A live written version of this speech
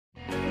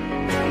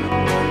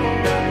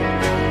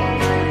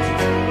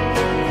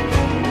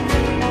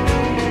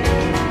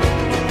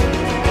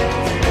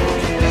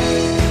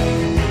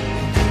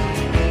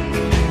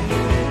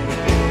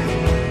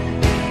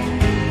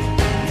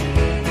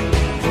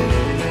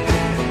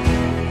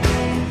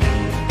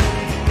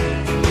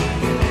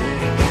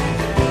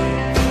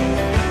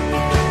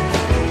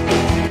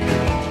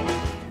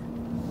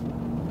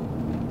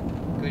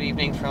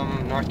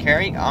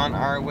Okay, on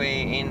our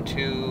way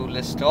into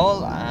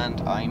Listowel,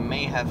 and I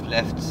may have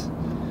left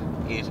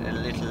it a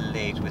little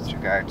late with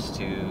regards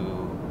to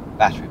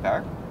battery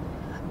power.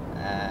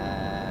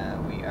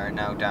 We are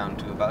now down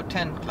to about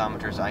 10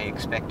 kilometers. I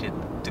expected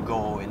to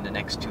go in the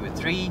next 2 or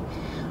 3,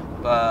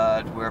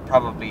 but we're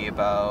probably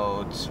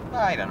about,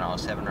 I don't know,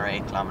 7 or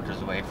 8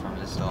 kilometers away from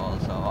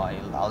Listowel, so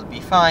I'll be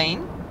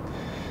fine,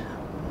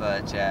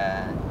 but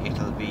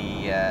it'll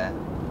be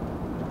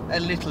a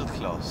little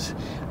close.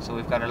 So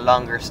we've got a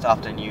longer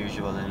stop than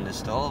usual in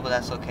Listowel, but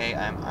that's okay.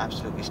 I'm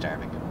absolutely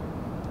starving.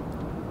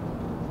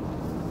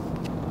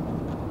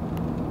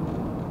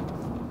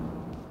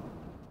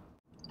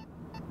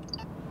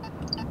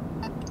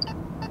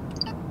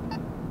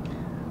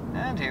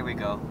 And here we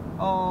go.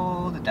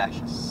 Oh, the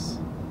dashes.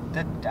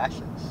 The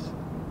dashes.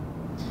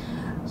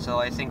 So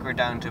I think we're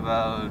down to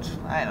about,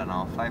 I don't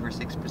know, 5 or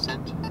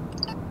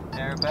 6%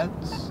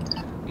 thereabouts.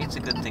 It's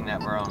a good thing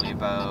that we're only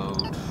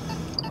about,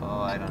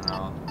 oh, I don't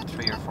know,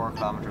 3 or 4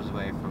 kilometers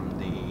away from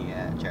the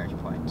charge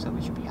point, so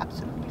we should be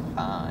absolutely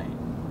fine.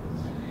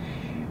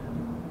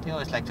 They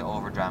always like to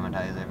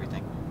over-dramatize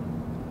everything.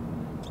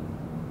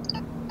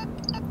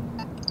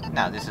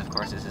 Now this, of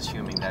course, is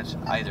assuming that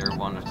either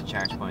one of the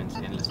charge points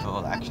in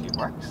Listowel actually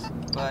works,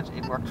 but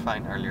it worked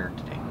fine earlier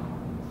today.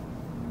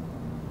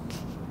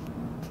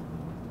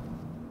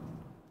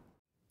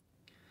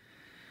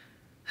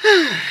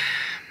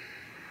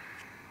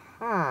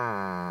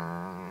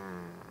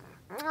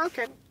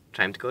 Okay,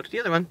 time to go to the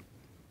other one.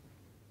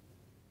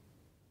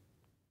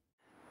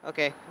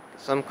 Okay,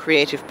 some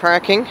creative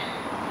parking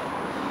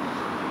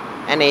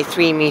and a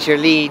 3-meter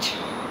lead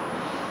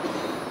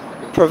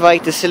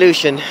provide the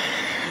solution.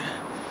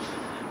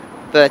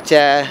 But,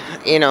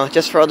 you know,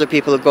 just for other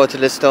people who go to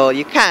Listowel,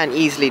 you can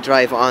easily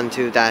drive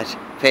onto that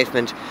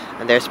pavement,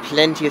 and there's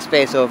plenty of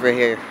space over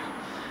here.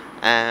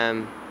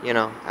 You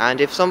know, and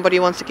if somebody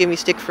wants to give me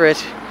stick for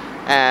it,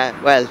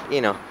 well,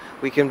 you know,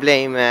 we can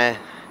blame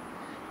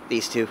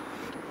these two.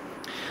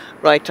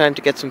 Right, time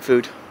to get some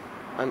food.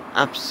 I'm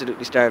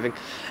absolutely starving.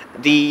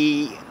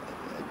 The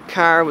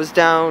car was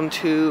down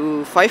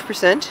to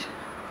 5%.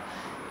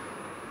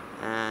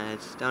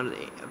 It's down to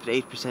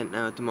 8%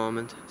 now at the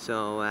moment,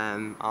 so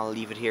I'll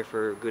leave it here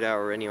for a good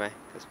hour anyway,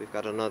 because we've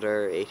got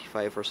another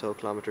 85 or so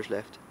kilometers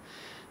left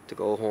to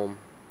go home.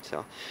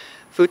 So,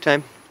 food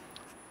time.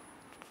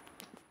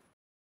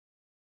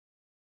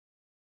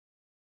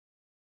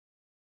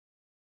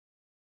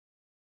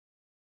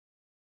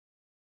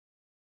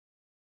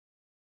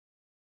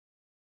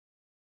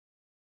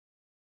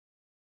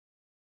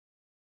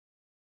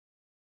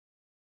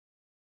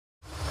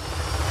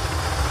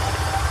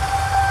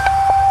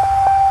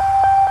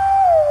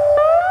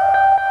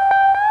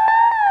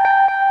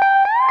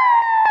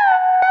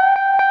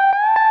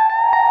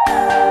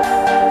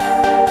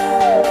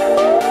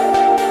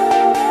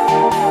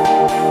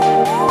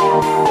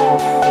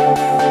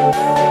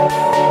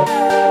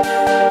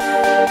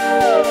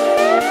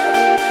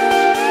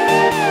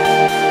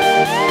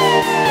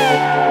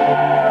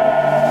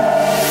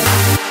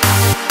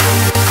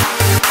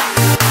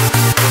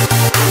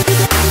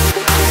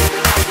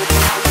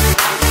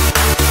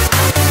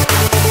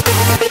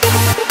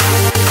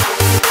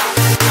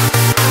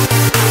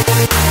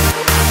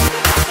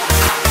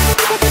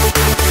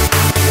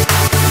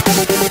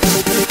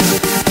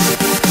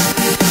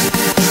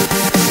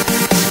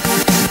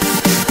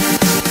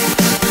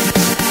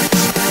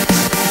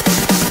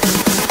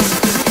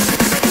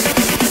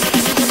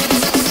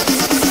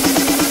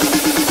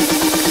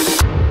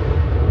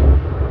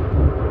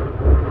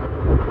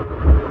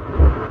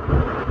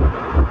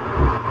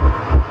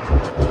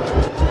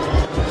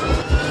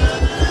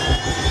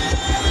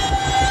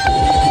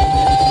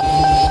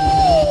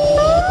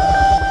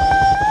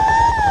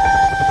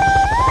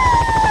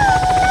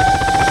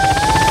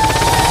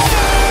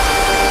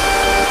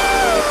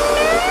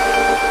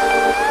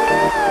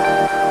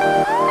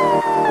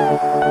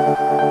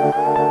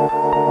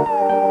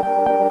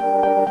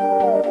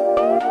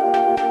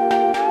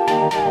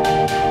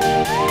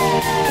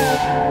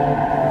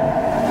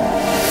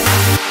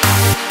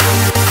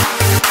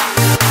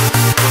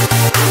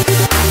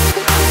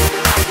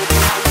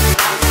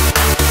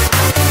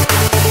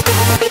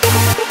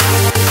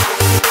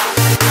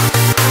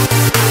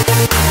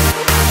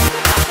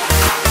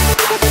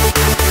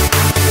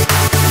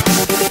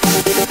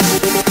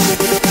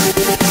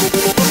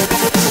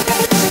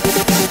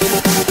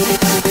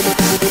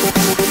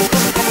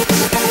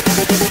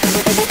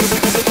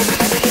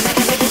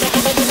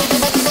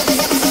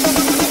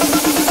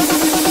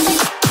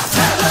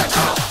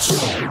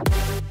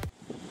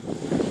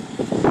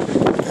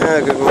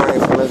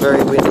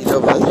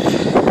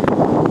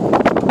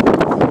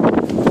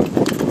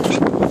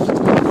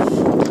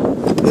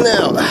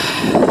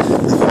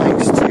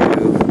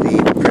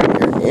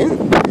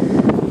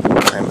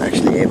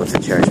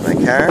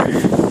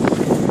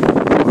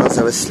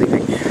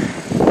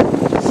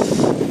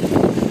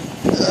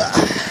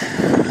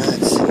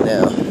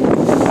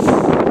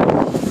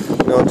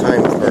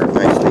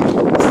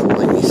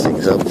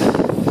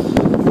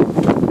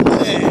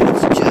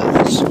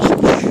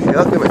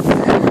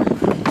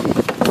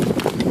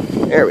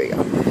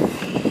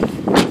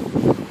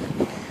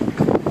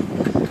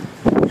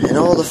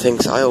 the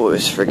things I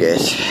always forget.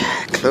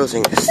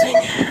 Closing this thing.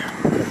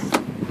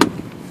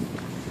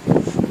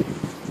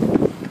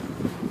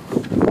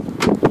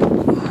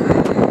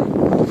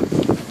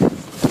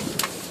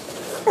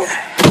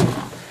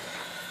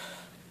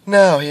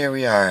 Now here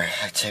we are.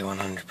 I'd say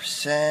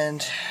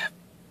 100%.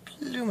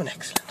 Bloomin'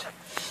 excellent.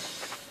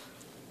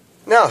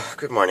 Now,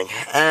 good morning.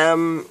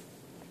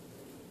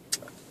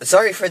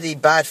 Sorry for the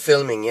bad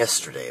filming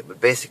yesterday, but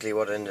basically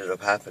what ended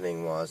up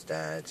happening was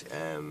that,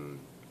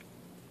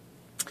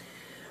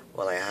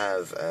 well, I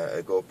have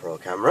a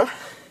GoPro camera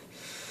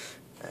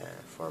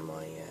for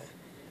my,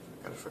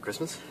 got it for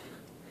Christmas,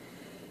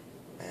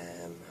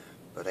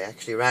 but I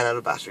actually ran out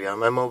of battery on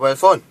my mobile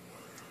phone,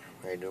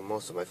 where I do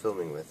most of my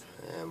filming with,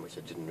 which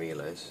I didn't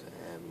realise.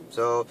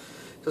 So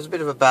it was a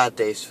bit of a bad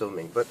day's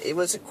filming, but it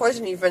was quite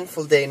an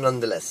eventful day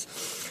nonetheless.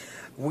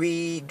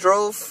 We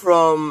drove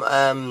from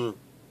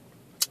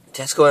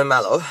Tesco and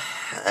Mallow,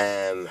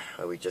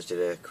 where we just did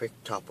a quick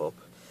top up,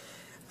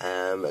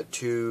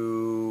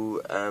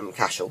 to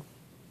Cashel,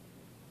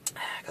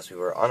 because we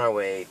were on our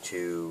way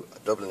to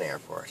Dublin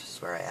Airport. This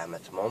is where I am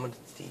at the moment.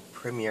 It's the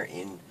Premier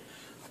Inn,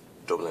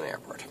 Dublin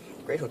Airport.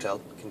 Great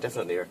hotel, can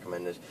definitely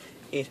recommend it.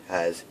 It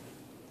has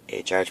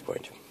a charge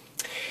point.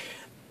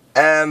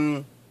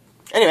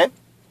 Anyway,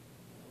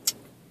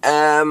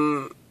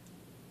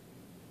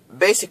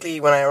 basically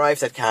when I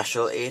arrived at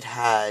Cashel, it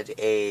had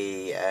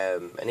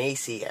an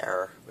AC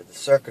error with the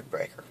circuit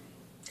breaker.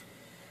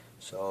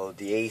 So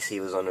the AC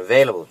was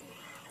unavailable,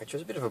 which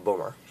was a bit of a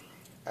bummer.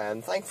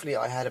 And thankfully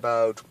I had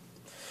about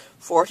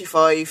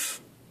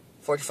 45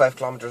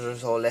 kilometers or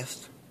so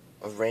left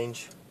of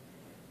range.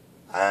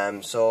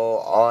 So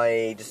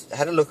I just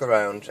had a look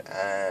around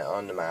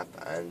on the map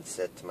and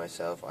said to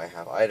myself, I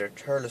have either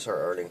Thurles or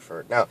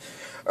Urlingford. Now,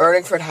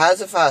 Urlingford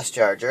has a fast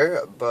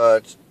charger,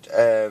 but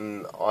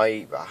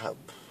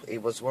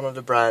it was one of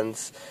the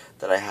brands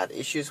that I had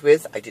issues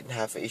with. I didn't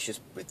have issues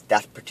with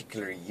that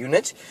particular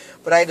unit,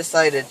 but I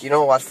decided, you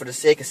know what, for the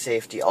sake of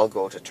safety, I'll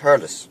go to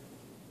Thurles.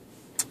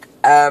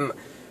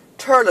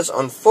 Thurles,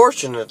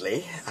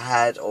 unfortunately,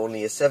 had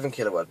only a 7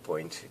 kilowatt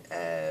point.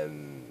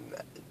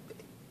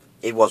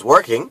 It was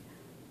working,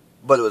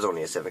 but it was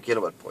only a 7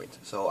 kilowatt point.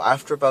 So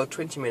after about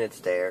 20 minutes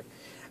there,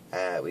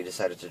 we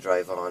decided to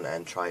drive on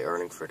and try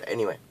Urlingford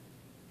anyway.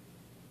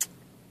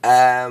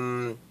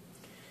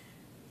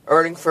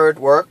 Urlingford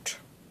worked,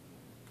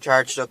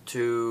 charged up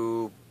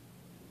to,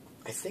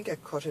 I think I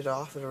cut it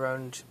off at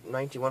around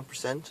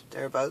 91%,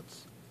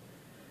 thereabouts.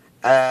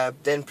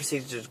 Then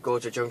proceeded to go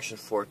to junction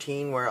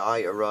 14, where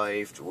I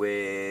arrived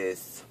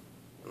with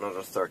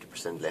another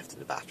 30% left in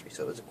the battery.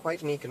 So it was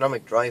quite an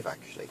economic drive,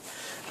 actually.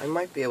 I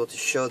might be able to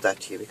show that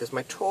to you, because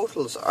my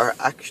totals are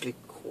actually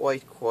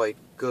quite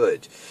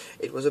good.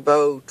 It was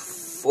about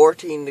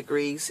 14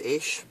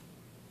 degrees-ish.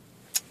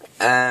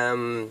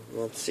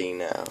 Let's see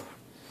now.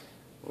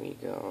 We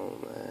go,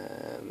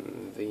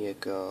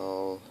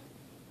 vehicle,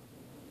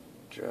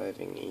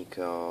 driving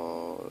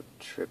eco,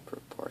 trip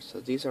report. So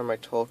these are my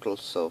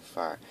totals so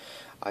far.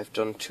 I've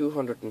done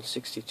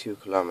 262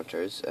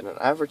 kilometers and an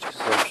average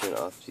consumption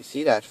of, you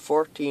see that,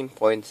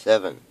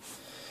 14.7.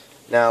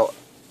 Now,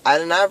 at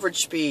an average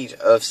speed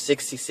of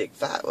 66,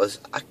 that was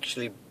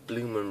actually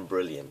bloomin'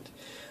 brilliant.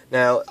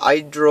 Now, I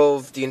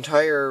drove the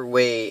entire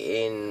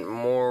way in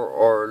more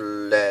or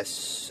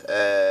less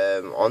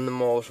on the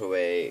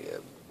motorway.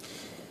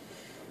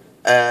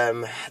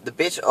 The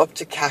bit up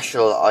to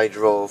Cashel, I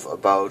drove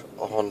about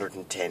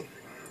 110.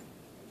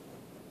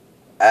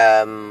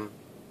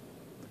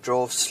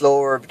 Drove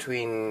slower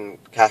between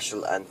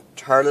Cashel and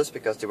Thurles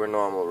because they were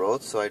normal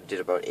roads, so I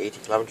did about 80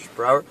 kilometers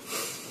per hour.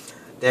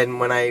 Then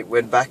when I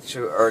went back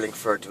to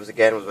Urlingford, it was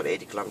about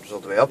 80 kilometers all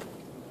the way up.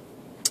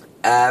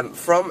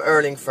 From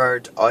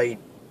Urlingford, I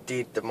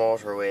did the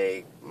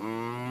motorway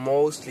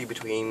mostly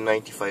between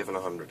 95 and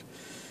 100.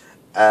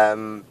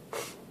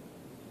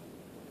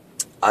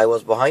 I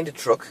was behind a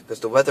truck because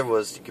the weather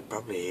was, you could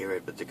probably hear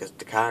it, but because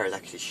the car is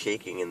actually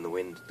shaking in the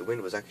wind. The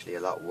wind was actually a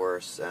lot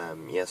worse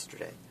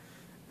yesterday.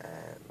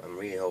 I'm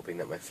really hoping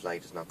that my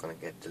flight is not going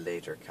to get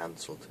delayed or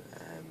cancelled.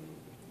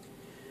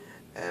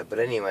 But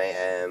anyway,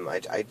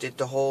 I did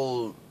the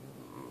whole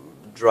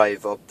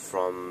drive up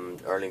from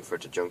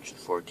Urlingford to junction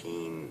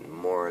 14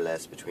 more or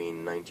less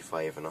between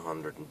 95 and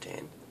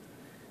 110.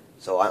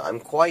 So I'm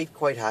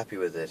quite happy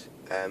with it.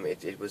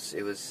 It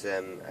was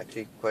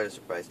actually quite a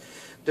surprise.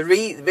 The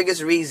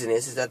biggest reason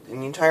is that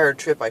in the entire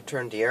trip I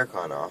turned the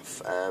aircon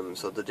off.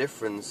 So the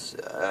difference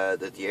that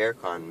the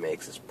aircon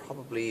makes is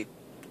probably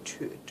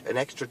an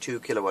extra 2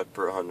 kilowatt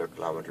per 100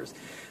 kilometers,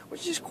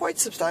 which is quite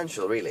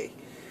substantial, really.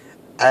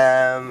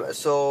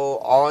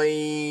 So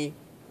I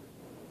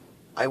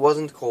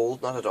wasn't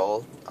cold, not at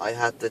all. I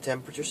had the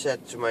temperature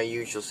set to my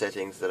usual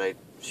settings that I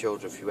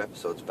showed a few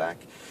episodes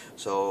back.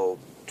 So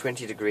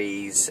 20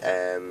 degrees,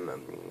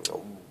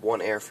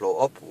 one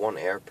airflow up, one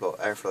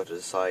airflow to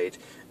the side,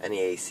 and the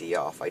AC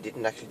off. I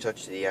didn't actually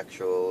touch the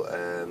actual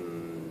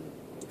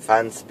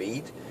fan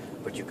speed,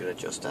 but you can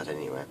adjust that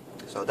anyway.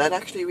 So that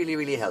actually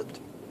really helped.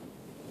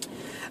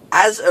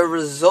 as a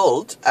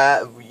result,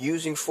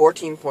 using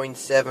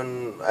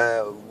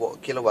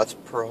 14.7 kilowatts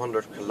per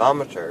 100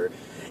 kilometer,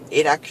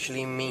 it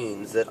actually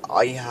means that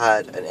I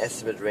had an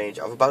estimated range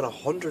of about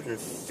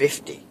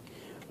 150,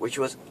 which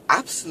was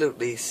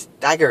absolutely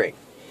staggering.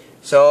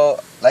 So,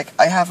 like,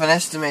 I have an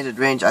estimated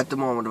range at the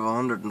moment of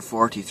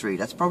 143.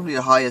 That's probably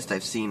the highest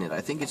I've seen it.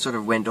 I think it sort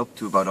of went up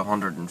to about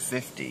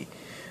 150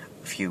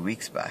 a few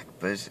weeks back,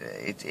 but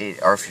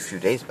or a few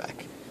days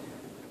back.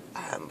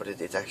 But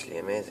it's actually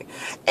amazing.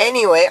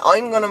 Anyway,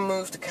 I'm going to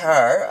move the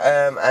car,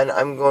 and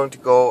I'm going to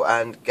go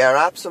and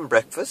grab some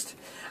breakfast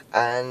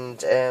and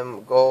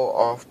go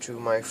off to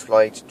my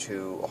flight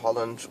to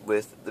Holland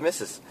with the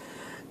missus.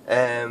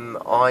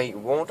 I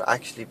won't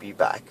actually be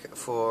back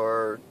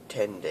for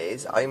 10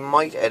 days. I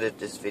might edit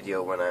this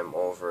video when I'm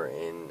over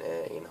in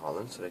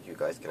Holland so that you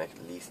guys can at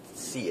least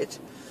see it.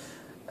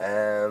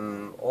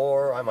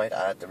 Or I might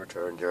add the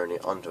return journey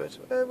onto it.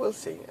 We'll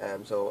see.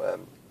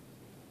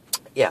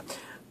 Yeah.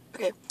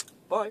 Okay,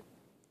 bye.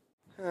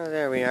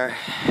 There we are.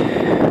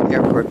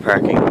 Airport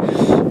parking.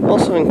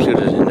 Also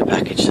included in the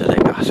package that I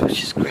got,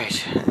 which is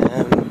great.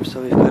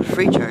 So we've got a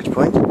free charge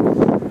point.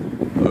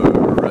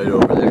 Right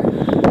over there.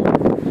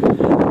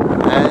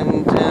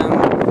 And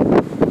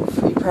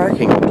free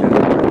parking included.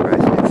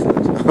 Right,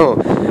 excellent. Oh,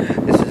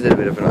 this is a little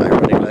bit of an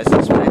ironic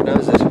license plate now,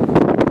 is it?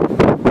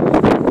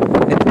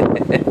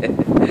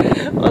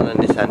 On a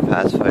Nissan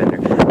Pathfinder.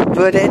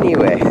 But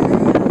anyway.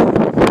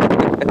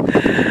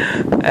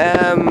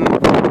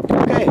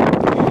 Okay,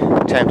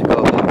 time to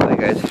go. Bye,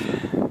 guys.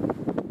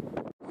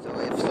 So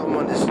if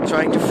someone is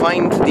trying to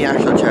find the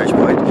actual charge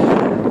point,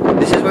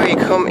 this is where you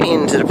come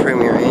into the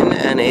Premier Inn,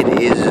 and it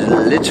is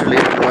literally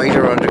right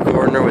around the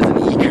corner with an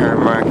e-car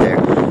mark there.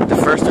 The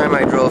first time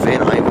I drove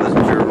in, I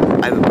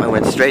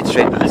went straight to